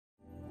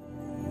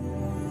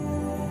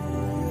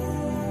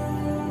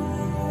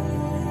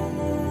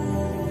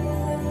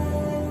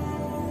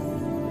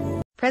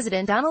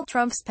President Donald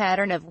Trump's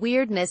pattern of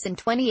weirdness in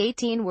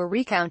 2018 were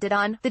recounted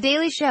on The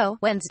Daily Show,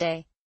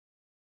 Wednesday.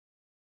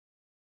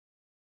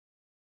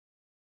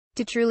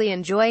 To truly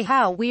enjoy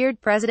how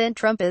weird President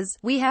Trump is,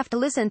 we have to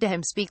listen to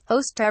him speak,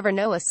 host Trevor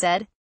Noah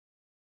said.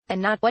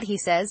 And not what he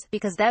says,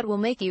 because that will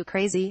make you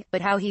crazy,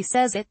 but how he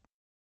says it.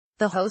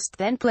 The host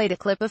then played a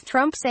clip of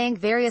Trump saying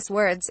various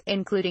words,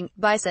 including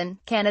bison,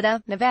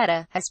 Canada,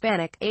 Nevada,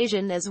 Hispanic,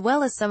 Asian, as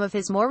well as some of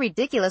his more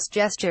ridiculous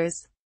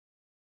gestures.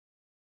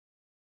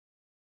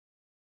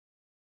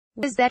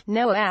 "What is that?"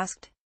 Noah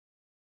asked.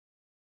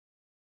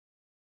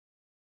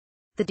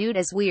 "The dude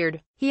is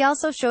weird." He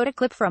also showed a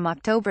clip from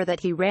October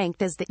that he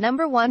ranked as the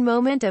 #1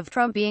 moment of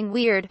Trump being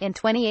weird in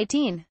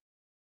 2018.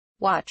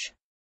 Watch.